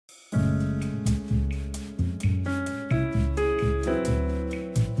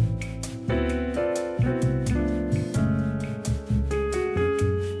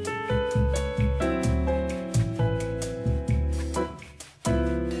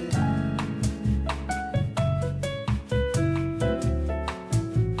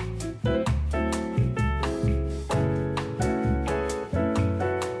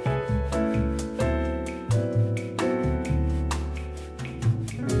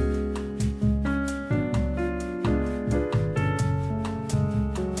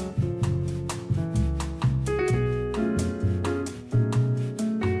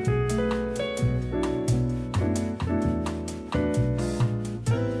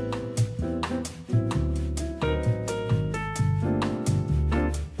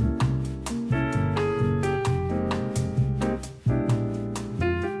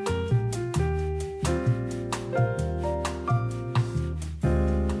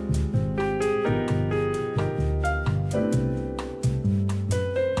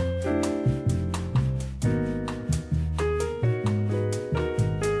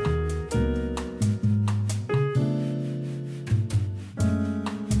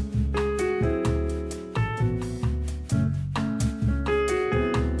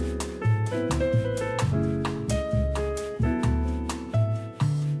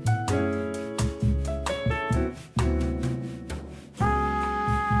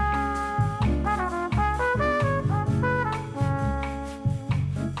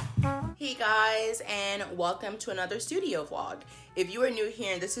guys, and welcome to another studio vlog. If you are new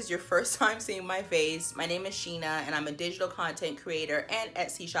here and this is your first time seeing my face, my name is Sheena and I'm a digital content creator and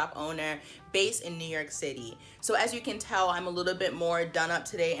Etsy shop owner based in New York City. So as you can tell, I'm a little bit more done up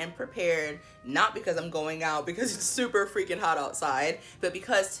today and prepared, not because I'm going out because it's super freaking hot outside, but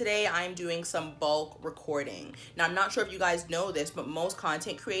because today I'm doing some bulk recording. Now, I'm not sure if you guys know this, but most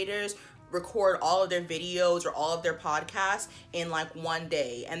content creators record all of their videos or all of their podcasts in like one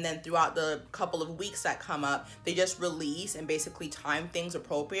day, and then throughout the couple of weeks that come up, they just release and basically time things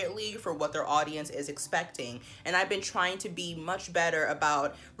appropriately for what their audience is expecting. And I've been trying to be much better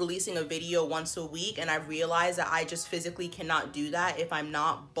about releasing a video once a week, and I've realized that I just physically cannot do that if I'm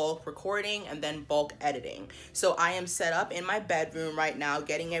not bulk recording and then bulk editing. So I am set up in my bedroom right now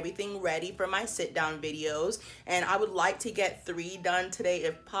getting everything ready for my sit down videos, and I would like to get 3 done today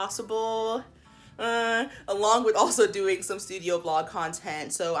if possible. Along with also doing some studio vlog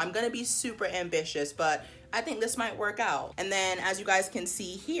content. So I'm gonna be super ambitious, but I think this might work out. And then as you guys can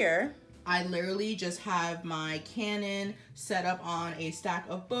see here, I literally just have my Canon set up on a stack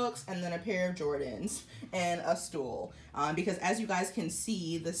of books and then a pair of Jordans and a stool. Because as you guys can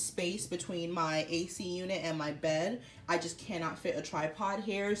see, the space between my AC unit and my bed, I just cannot fit a tripod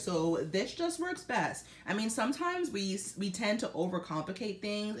here. So this just works best. I mean, sometimes we tend to overcomplicate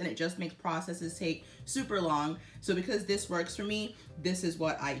things and it just makes processes take super long. So because this works for me, this is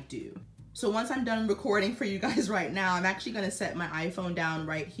what I do. So once I'm done recording for you guys right now, I'm actually gonna set my iPhone down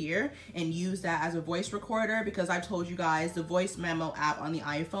right here and use that as a voice recorder, because I've told you guys the voice memo app on the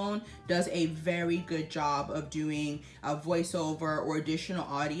iPhone does a very good job of doing a voiceover or additional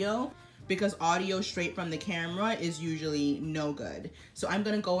audio, because audio straight from the camera is usually no good. So I'm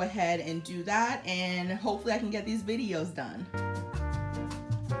gonna go ahead and do that, and hopefully I can get these videos done.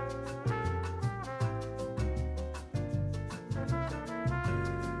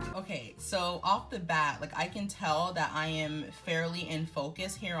 Okay, so off the bat, like I can tell that I am fairly in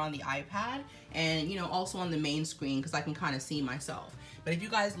focus here on the iPad, and you know, also on the main screen because I can kind of see myself. But if you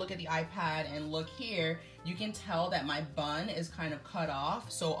guys look at the iPad and look here, you can tell that my bun is kind of cut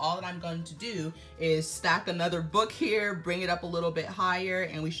off. So all that I'm going to do is stack another book here, bring it up a little bit higher,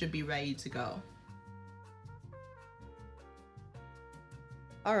 and we should be ready to go.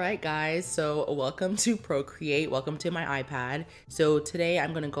 All right, guys, so welcome to Procreate. Welcome to my iPad. So today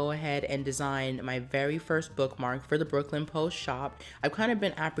I'm gonna go ahead and design my very first bookmark for the Bklyn Post shop. I've kind of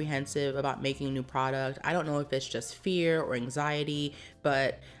been apprehensive about making a new product. I don't know if it's just fear or anxiety,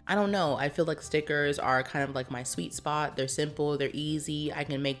 but I don't know. I feel like stickers are kind of like my sweet spot. They're simple, they're easy. I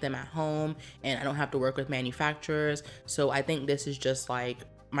can make them at home and I don't have to work with manufacturers. So I think this is just like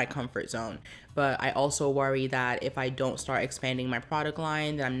my comfort zone. But I also worry that if I don't start expanding my product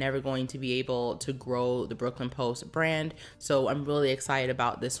line, then I'm never going to be able to grow the Bklyn Post brand. So I'm really excited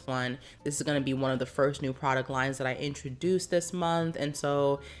about this one. This is going to be one of the first new product lines that I introduced this month. And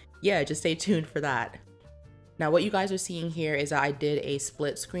so yeah, just stay tuned for that. Now what you guys are seeing here is that I did a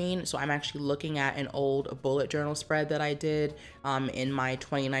split screen. So I'm actually looking at an old bullet journal spread that I did in my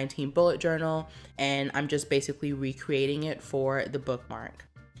 2019 bullet journal. And I'm just basically recreating it for the bookmark.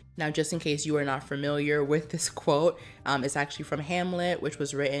 Now, just in case you are not familiar with this quote, it's actually from Hamlet, which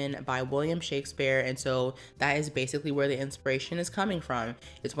was written by William Shakespeare. And so that is basically where the inspiration is coming from.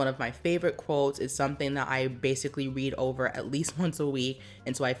 It's one of my favorite quotes. It's something that I basically read over at least once a week.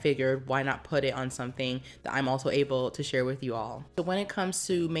 And so I figured, why not put it on something that I'm also able to share with you all. So when it comes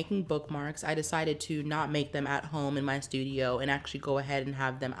to making bookmarks, I decided to not make them at home in my studio and actually go ahead and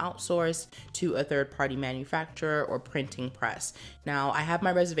have them outsourced to a third-party manufacturer or printing press. Now, I have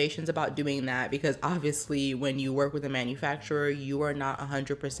my reservations about doing that because obviously when you work with a manufacturer, you are not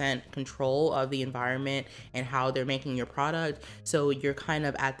 100% control of the environment and how they're making your product. So you're kind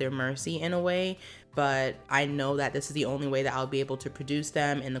of at their mercy in a way. But I know that this is the only way that I'll be able to produce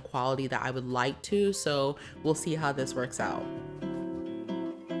them in the quality that I would like to. So we'll see how this works out.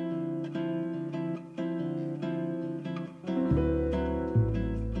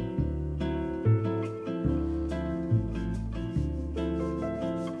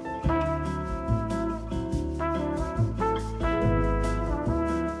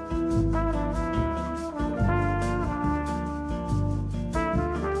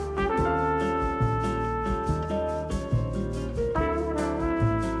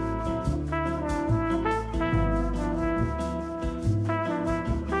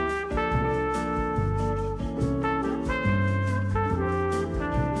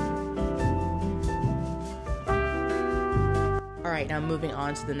 right, now moving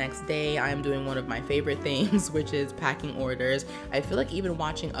on to the next day, I am doing one of my favorite things, which is packing orders. I feel like even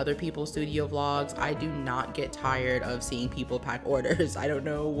watching other people's studio vlogs, I do not get tired of seeing people pack orders. I don't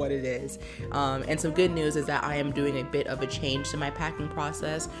know what it is. And some good news is that I am doing a bit of a change to my packing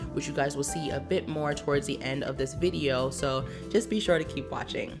process, which you guys will see a bit more towards the end of this video, so just be sure to keep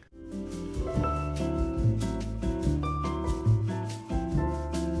watching.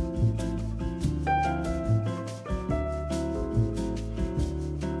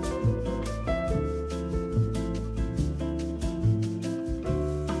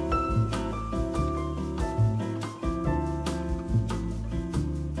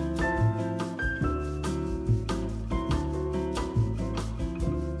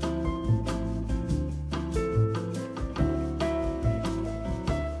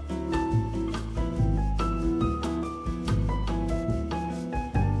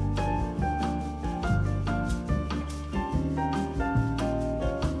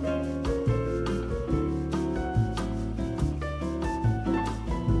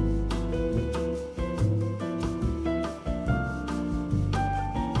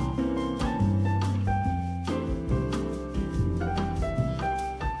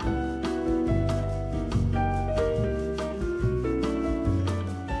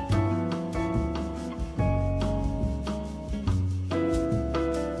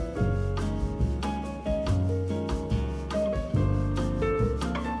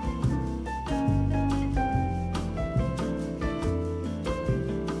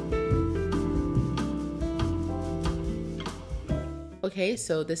 Okay,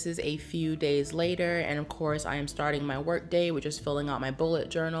 so this is a few days later, and of course I am starting my work day, which is filling out my bullet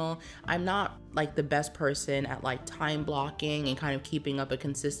journal. I'm not like the best person at like time blocking and kind of keeping up a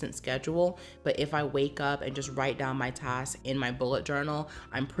consistent schedule, but if I wake up and just write down my tasks in my bullet journal,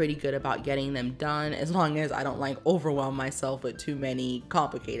 I'm pretty good about getting them done, as long as I don't like overwhelm myself with too many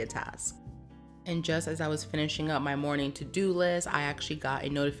complicated tasks. And just as I was finishing up my morning to-do list, I actually got a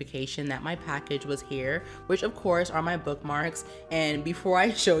notification that my package was here, which of course are my bookmarks. And before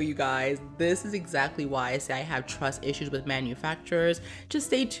I show you guys, this is exactly why I say I have trust issues with manufacturers. Just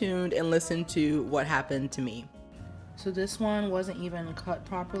stay tuned and listen to what happened to me. So this one wasn't even cut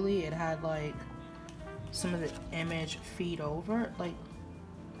properly. It had like some of the image feed over, like,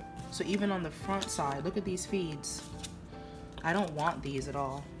 so even on the front side, look at these feeds. I don't want these at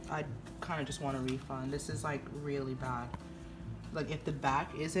all. I kind of just want a refund. This is like really bad. Like if the back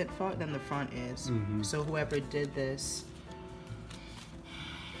isn't fucked, then the front is. So whoever did this,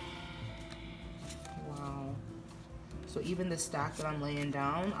 wow. So even the stack that I'm laying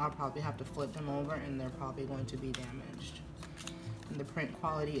down, I'll probably have to flip them over and they're probably going to be damaged. And the print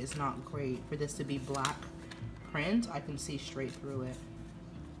quality is not great. For this to be black print, I can see straight through it.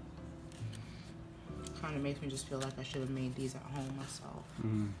 Kind of makes me just feel like I should have made these at home myself.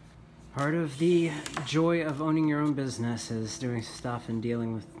 Part of the joy of owning your own business is doing stuff and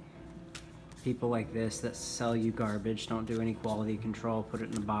dealing with people like this that sell you garbage, don't do any quality control, put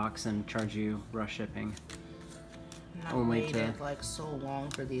it in a box and charge you rush shipping. And I waited like so long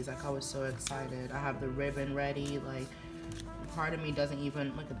for these. Like I was so excited. I have the ribbon ready. Like part of me doesn't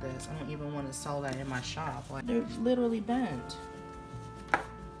even, look at this, I don't even want to sell that in my shop. Like they're literally bent.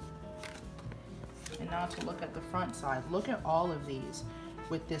 And now to look at the front side, look at all of these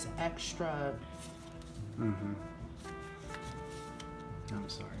with this extra. I'm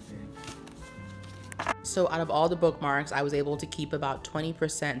sorry, babe. So out of all the bookmarks, I was able to keep about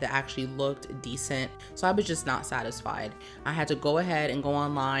 20% that actually looked decent. So I was just not satisfied. I had to go ahead and go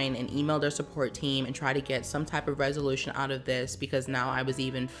online and email their support team and try to get some type of resolution out of this, because now I was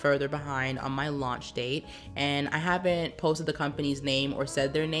even further behind on my launch date. And I haven't posted the company's name or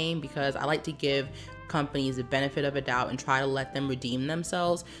said their name because I like to give companies the benefit of a doubt and try to let them redeem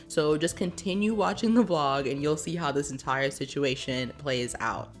themselves. So just continue watching the vlog and you'll see how this entire situation plays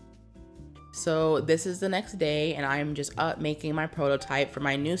out. So this is the next day and I'm just up making my prototype for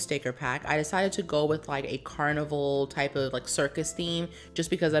my new sticker pack. I decided to go with like a carnival type of like circus theme just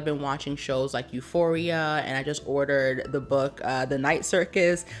because I've been watching shows like Euphoria, and I just ordered the book The Night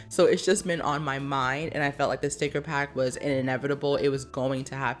Circus, so it's just been on my mind and I felt like the sticker pack was inevitable. It was going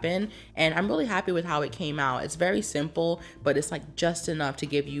to happen and I'm really happy with how it came out. It's very simple, but it's like just enough to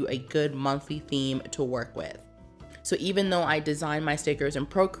give you a good monthly theme to work with. So even though I design my stickers in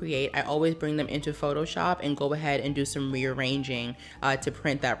Procreate, I always bring them into Photoshop and go ahead and do some rearranging to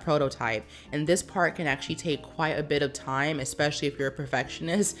print that prototype. And this part can actually take quite a bit of time, especially if you're a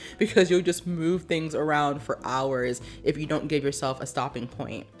perfectionist, because you'll just move things around for hours if you don't give yourself a stopping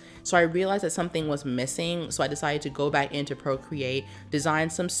point. So I realized that something was missing, so I decided to go back into Procreate, design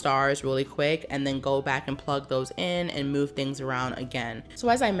some stars really quick, and then go back and plug those in and move things around again. So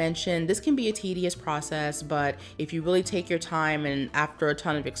as I mentioned, this can be a tedious process, but if you really take your time and after a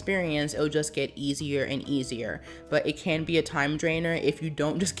ton of experience, it'll just get easier and easier. But it can be a time drainer if you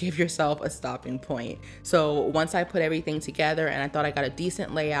don't just give yourself a stopping point. So once I put everything together and I thought I got a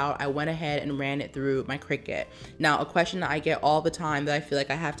decent layout, I went ahead and ran it through my Cricut. Now, a question that I get all the time that I feel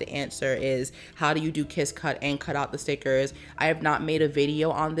like I have to answer is, how do you do kiss cut and cut out the stickers? I have not made a video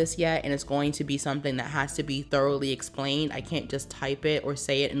on this yet, and it's going to be something that has to be thoroughly explained. I can't just type it or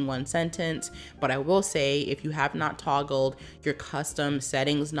say it in one sentence, but I will say, if you have not toggled your custom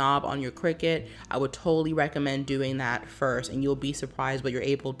settings knob on your Cricut, I would totally recommend doing that first, and you'll be surprised what you're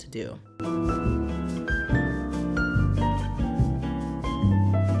able to do.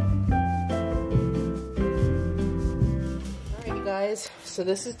 So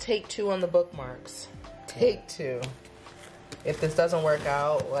this is take 2 on the bookmarks. Take 2. If this doesn't work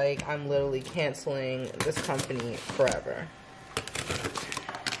out, like, I'm literally canceling this company forever.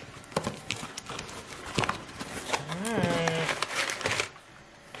 Alright.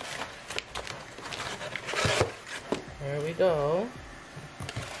 There we go.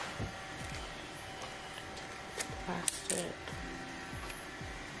 Plastic.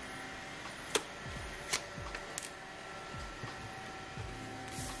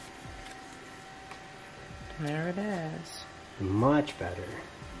 There it is. Much better.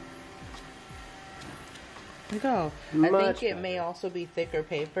 There we go. I think it may also be thicker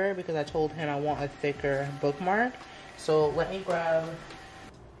paper because I told him I want a thicker bookmark. So let me grab.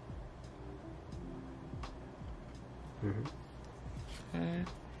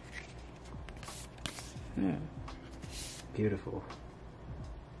 Beautiful.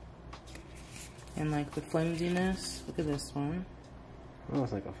 And like the flimsiness. Look at this one.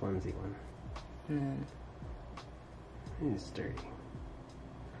 Almost like a flimsy one. And then it's sturdy.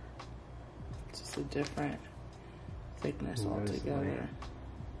 It's just a different thickness altogether.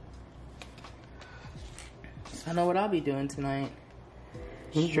 So I know what I'll be doing tonight.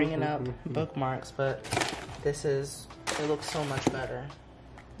 Stringing up bookmarks, but this is, it looks so much better.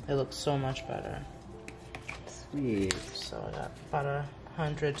 It looks so much better. Sweet. So I got about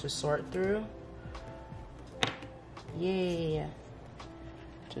 100 to sort through. Yay.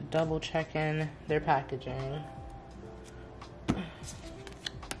 To double check in their packaging.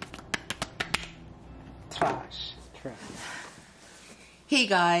 Trash. Hey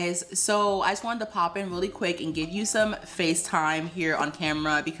guys, so I just wanted to pop in really quick and give you some FaceTime here on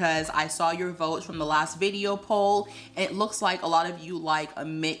camera because I saw your votes from the last video poll, and it looks like a lot of you like a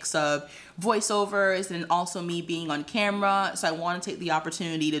mix of voiceovers and also me being on camera, so I want to take the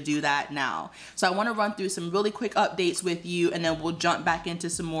opportunity to do that now. So I want to run through some really quick updates with you, and then we'll jump back into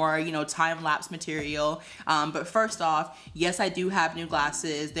some more, you know, time-lapse material. But first off, yes, I do have new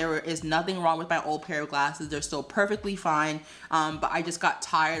glasses. There is nothing wrong with my old pair of glasses. They're still perfectly fine, but I just got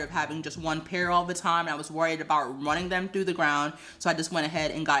tired of having just one pair all the time, and I was worried about running them through the ground, so I just went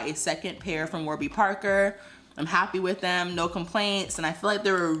ahead and got a second pair from Warby Parker. I'm happy with them, no complaints, and I feel like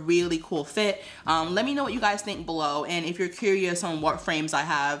they're a really cool fit. Let me know what you guys think below, and if you're curious on what frames I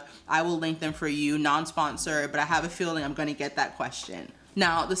have, I will link them for you, non-sponsored, but I have a feeling I'm gonna get that question.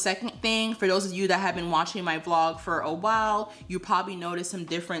 Now, the second thing, for those of you that have been watching my vlog for a while, you probably noticed some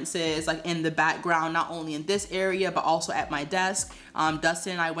differences like in the background, not only in this area, but also at my desk.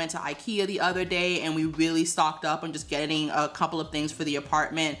 Dustin and I went to IKEA the other day, and we really stocked up on just getting a couple of things for the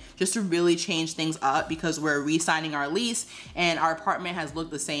apartment just to really change things up because we're re-signing our lease, and our apartment has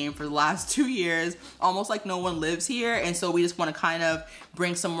looked the same for the last 2 years, almost like no one lives here, and so we just want to kind of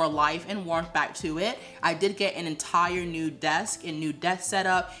bring some more life and warmth back to it. I did get an entire new desk and new desk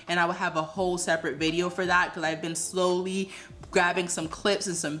setup, and I will have a whole separate video for that because I've been slowly grabbing some clips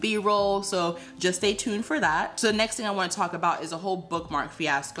and some b-roll, so just stay tuned for that. So the next thing I want to talk about is a whole bookmark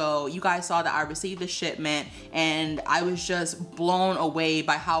fiasco. You guys saw that I received the shipment, and I was just blown away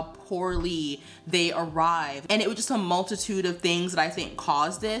by how poorly they arrived. And it was just a multitude of things that I think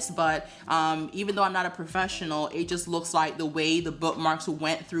caused this, but even though I'm not a professional, it just looks like the way the bookmarks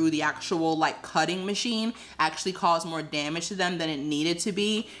went through the actual like cutting machine actually caused more damage to them than it needed to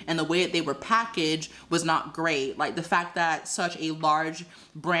be, and the way that they were packaged was not great. Like the fact that such a large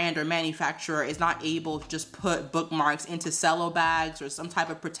brand or manufacturer is not able to just put bookmarks into cello bags or some type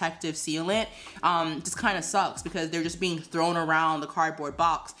of protective sealant just kind of sucks, because they're just being thrown around the cardboard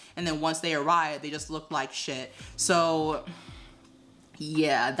box, and then once they arrive they just look like shit. So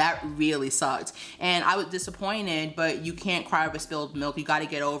yeah, that really sucked. And I was disappointed, but you can't cry over spilled milk. You got to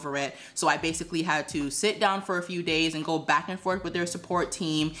get over it. So I basically had to sit down for a few days and go back and forth with their support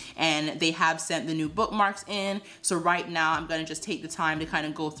team, and they have sent the new bookmarks in. So right now I'm going to just take the time to kind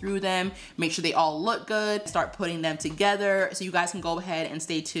of go through them, make sure they all look good, start putting them together. So you guys can go ahead and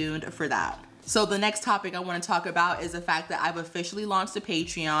stay tuned for that. So the next topic I want to talk about is the fact that I've officially launched a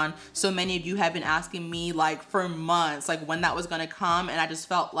Patreon. So many of you have been asking me like for months, like when that was going to come, and I just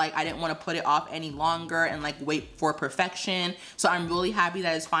felt like I didn't want to put it off any longer and like wait for perfection. So I'm really happy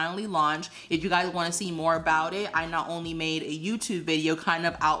that it's finally launched. If you guys want to see more about it, I not only made a YouTube video kind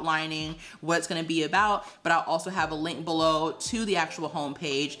of outlining what it's going to be about, but I'll also have a link below to the actual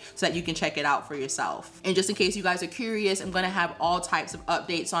homepage so that you can check it out for yourself. And just in case you guys are curious, I'm going to have all types of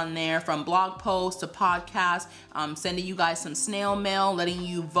updates on there, from blog posts to podcasts, sending you guys some snail mail, letting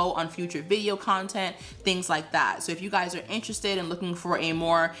you vote on future video content, things like that. So if you guys are interested in looking for a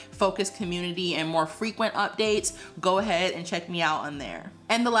more focused community and more frequent updates, go ahead and check me out on there.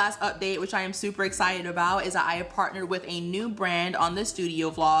 And the last update, which I am super excited about, is that I have partnered with a new brand on the studio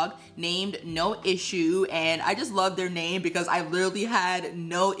vlog named Noissue, and I just love their name because I literally had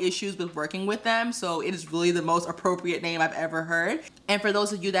no issues with working with them, so it is really the most appropriate name I've ever heard. And for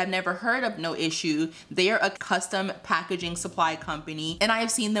those of you that have never heard of Noissue, they are a custom packaging supply company, and I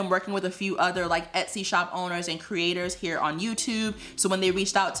have seen them working with a few other like Etsy shop owners and creators here on YouTube. So when they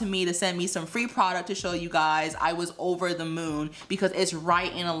reached out to me to send me some free product to show you guys, I was over the moon, because it's right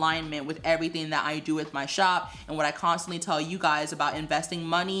in alignment with everything that I do with my shop and what I constantly tell you guys about investing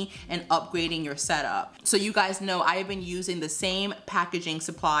money and upgrading your setup. So you guys know I have been using the same packaging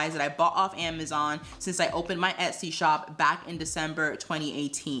supplies that I bought off Amazon since I opened my Etsy shop back in December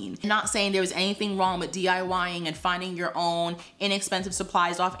 2018. I'm not saying there was anything wrong with DIYing and finding your own inexpensive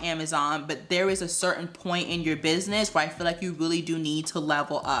supplies off Amazon, but there is a certain point in your business where I feel like you really do need to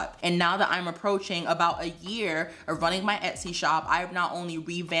level up. And now that I'm approaching about a year of running my Etsy shop, I have not only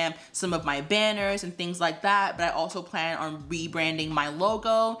revamped some of my banners and things like that, but I also plan on rebranding my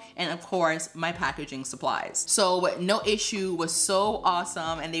logo and of course my packaging supplies. So Noissue was so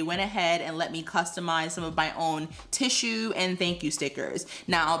awesome, and they went ahead and let me customize some of my own tissue and thank you stickers.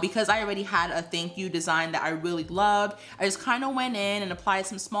 Now, because I already had a thank you design that I really loved, I just kind of went in and applied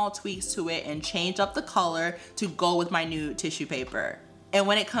some small tweaks to it and changed up the color to go with my new tissue paper. And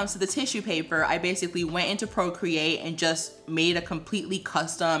when it comes to the tissue paper, I basically went into Procreate and just made a completely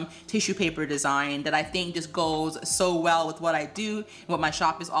custom tissue paper design that I think just goes so well with what I do and what my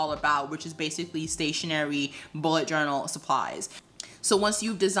shop is all about, which is basically stationery bullet journal supplies. So once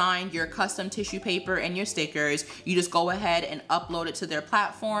you've designed your custom tissue paper and your stickers, you just go ahead and upload it to their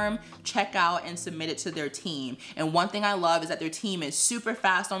platform, check out, and submit it to their team. And one thing I love is that their team is super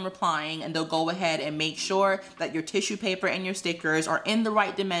fast on replying, and they'll go ahead and make sure that your tissue paper and your stickers are in the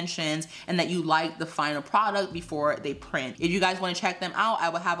right dimensions and that you like the final product before they print. If you guys want to check them out, I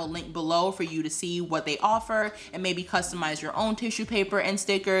will have a link below for you to see what they offer and maybe customize your own tissue paper and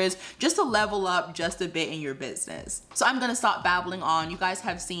stickers just to level up just a bit in your business. So I'm gonna stop babbling on. You guys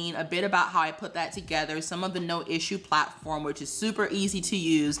have seen a bit about how I put that together, some of the Noissue platform, which is super easy to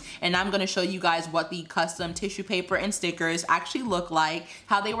use, and I'm gonna show you guys what the custom tissue paper and stickers actually look like,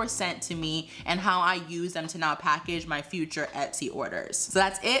 how they were sent to me, and how I use them to now package my future Etsy orders. So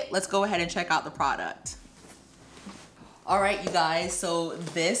that's it. Let's go ahead and check out the product. All right, you guys, so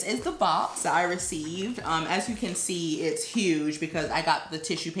this is the box that I received. As you can see, it's huge because I got the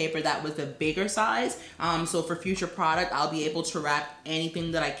tissue paper that was the bigger size. So for future product, I'll be able to wrap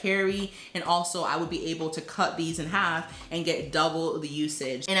anything that I carry. And also I would be able to cut these in half and get double the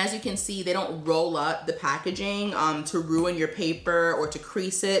usage. And as you can see, they don't roll up the packaging to ruin your paper or to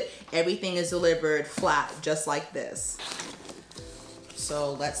crease it. Everything is delivered flat, just like this.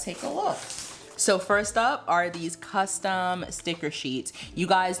 So let's take a look. So first up are these custom sticker sheets. You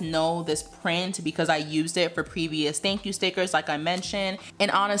guys know this print because I used it for previous thank you stickers like I mentioned. And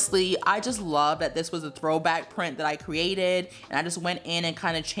honestly, I just love that this was a throwback print that I created, and I just went in and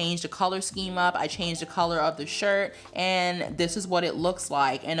kind of changed the color scheme up. I changed the color of the shirt, and this is what it looks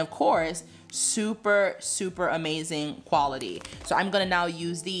like. And of course, super, super amazing quality. So I'm gonna now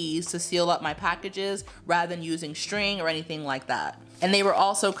use these to seal up my packages rather than using string or anything like that. And they were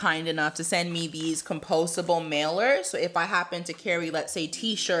also kind enough to send me these compostable mailers. So if I happen to carry, let's say,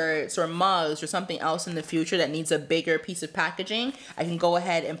 t-shirts or mugs or something else in the future that needs a bigger piece of packaging, I can go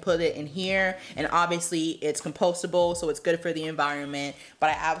ahead and put it in here. And obviously it's compostable, so it's good for the environment.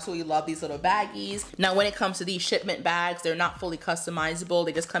 But I absolutely love these little baggies. Now, when it comes to these shipment bags, they're not fully customizable.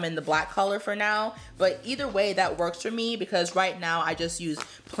 They just come in the black color for now. But either way, that works for me because right now I just use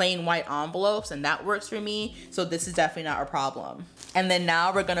plain white envelopes and that works for me. So this is definitely not a problem. And then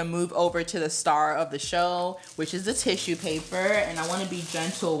now we're gonna move over to the star of the show, which is the tissue paper, and I wanna be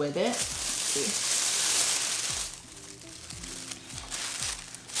gentle with it.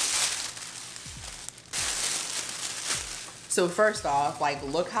 So first off, like,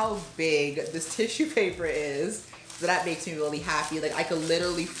 look how big this tissue paper is. So that makes me really happy. Like, I could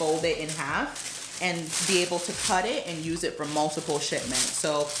literally fold it in half and be able to cut it and use it for multiple shipments.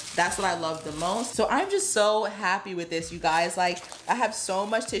 So that's what I love the most. So I'm just so happy with this, you guys. Like, I have so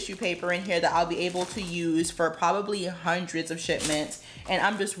much tissue paper in here that I'll be able to use for probably hundreds of shipments. And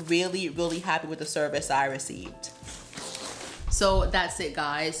I'm just really, really happy with the service I received. So that's it,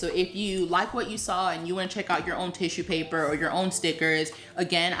 guys. So if you like what you saw and you want to check out your own tissue paper or your own stickers,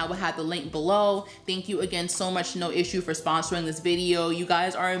 again, I will have the link below. Thank you again so much, No Issue, for sponsoring this video. You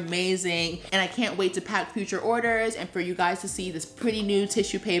guys are amazing, and I can't wait to pack future orders and for you guys to see this pretty new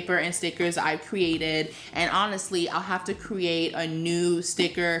tissue paper and stickers I've created. And honestly, I'll have to create a new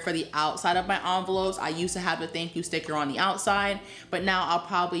sticker for the outside of my envelopes. I used to have a thank you sticker on the outside, but now I'll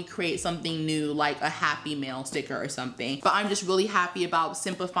probably create something new, like a Happy Mail sticker or something. But I'm just really happy about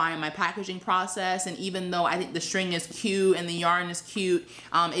simplifying my packaging process. And even though I think the string is cute and the yarn is cute,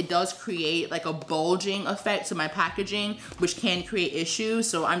 it does create like a bulging effect to my packaging, which can create issues.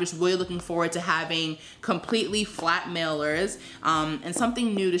 So I'm just really looking forward to having completely flat mailers and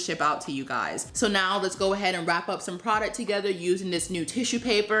something new to ship out to you guys. So now let's go ahead and wrap up some product together using this new tissue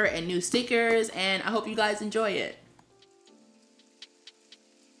paper and new stickers, and I hope you guys enjoy it.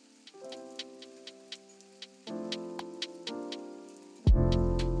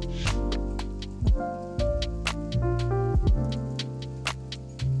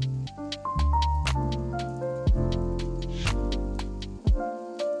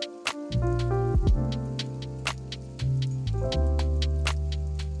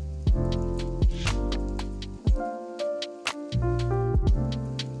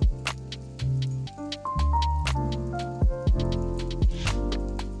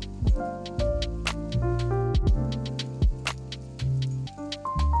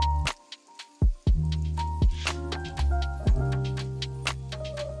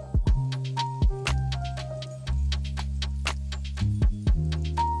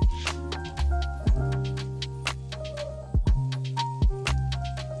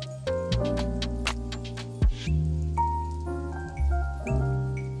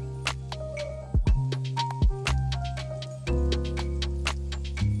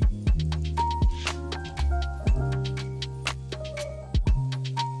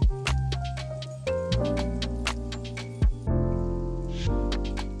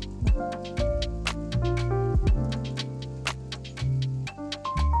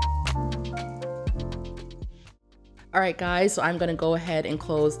 Alright guys, so I'm going to go ahead and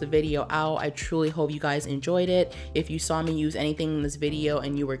close the video out. I truly hope you guys enjoyed it. If you saw me use anything in this video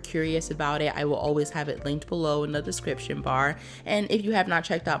and you were curious about it, I will always have it linked below in the description bar. And if you have not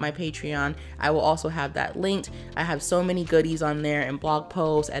checked out my Patreon, I will also have that linked. I have so many goodies on there and blog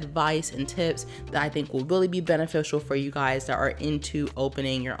posts, advice, and tips that I think will really be beneficial for you guys that are into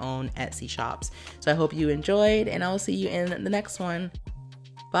opening your own Etsy shops. So I hope you enjoyed, and I will see you in the next one.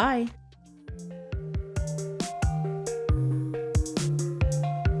 Bye!